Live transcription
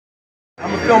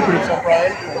I'm a film producer,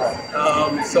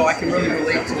 Brian, so I can really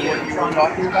relate to what you were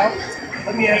talking about.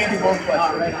 Let me ask you one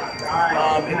question.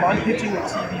 If I'm pitching a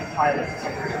TV pilot,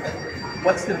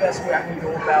 what's the best way I can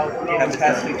go about getting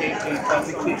past the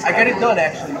gatekeepers? I get it done,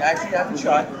 actually. I actually have the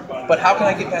shot. But how can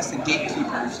I get past the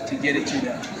gatekeepers to get it to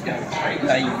them?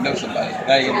 Now you know somebody.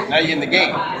 Now you're in the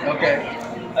game. Okay.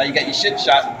 Now you got your shit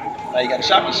shot. Now you got to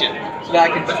shop your shit. So now I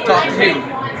can just talk to me.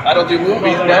 I don't do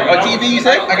movies. No? Or TV, you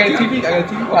say? I got a TV. I got a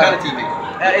TV. What kind of TV?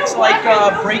 It's like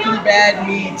Breaking Bad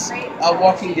meets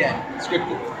Walking Dead.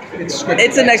 Scripted. It's scripted.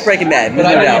 It's the next Breaking Bad. But No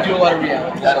I doubt. don't do a lot of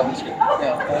reality. I don't do scripted.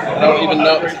 Yeah. I don't even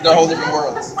know. They're whole different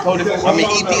worlds. Whole different I'm an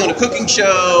worlds. EP on a cooking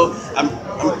show. I'm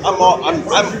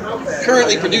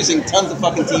currently producing tons of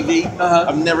fucking TV.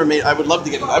 I've never made. I would love to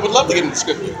get into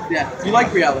scripted. Yeah. You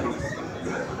like reality?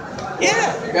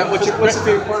 Yeah. Yeah. What's your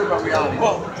favorite part about reality?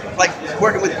 Well, like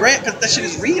working with Grant, because that shit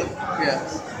is real. Yeah.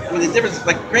 I mean, the difference,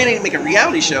 like, Grant ain't make a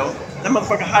reality show. That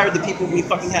motherfucker hired the people we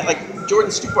fucking had. Like,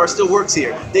 Jordan Stupar still works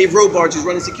here. Dave Robards, who's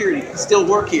running security, still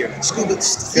work here. Steve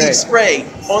Spray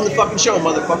on the fucking show,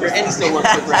 motherfucker, and he still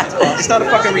works for Grant. It's not a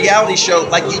fucking reality show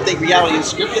like you think reality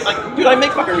is scripted. Like, dude, I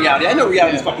make fucking reality. I know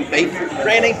reality is fucking fake.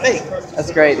 Grant ain't fake.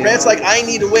 That's great. Dude. Grant's like, I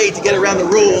need a way to get around the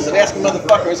rules and asking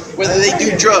motherfuckers whether they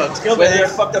do drugs, whether they're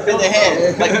fucked up in their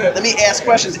head. Like, let me ask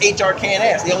questions HR can't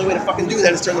ask. The only way to fucking do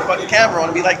that is turn the fucking camera on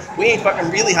and be like, we ain't fucking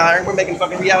really hiring, we're making a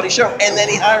fucking reality show. And then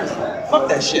he hires them. Fuck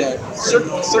that shit.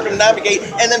 Circumnavigate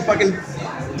and then fucking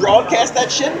broadcast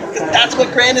that shit, because that's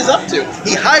what Grant is up to.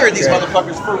 He hired these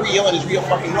motherfuckers for real in his real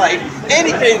fucking life, and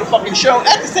he created a fucking show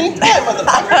at the same time,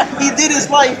 motherfucker. He did his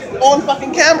life on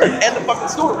fucking camera and the fucking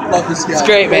story. Love this guy. It's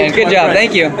great, man. Good job.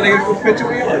 Thank you. Can I get a quick picture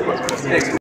with you?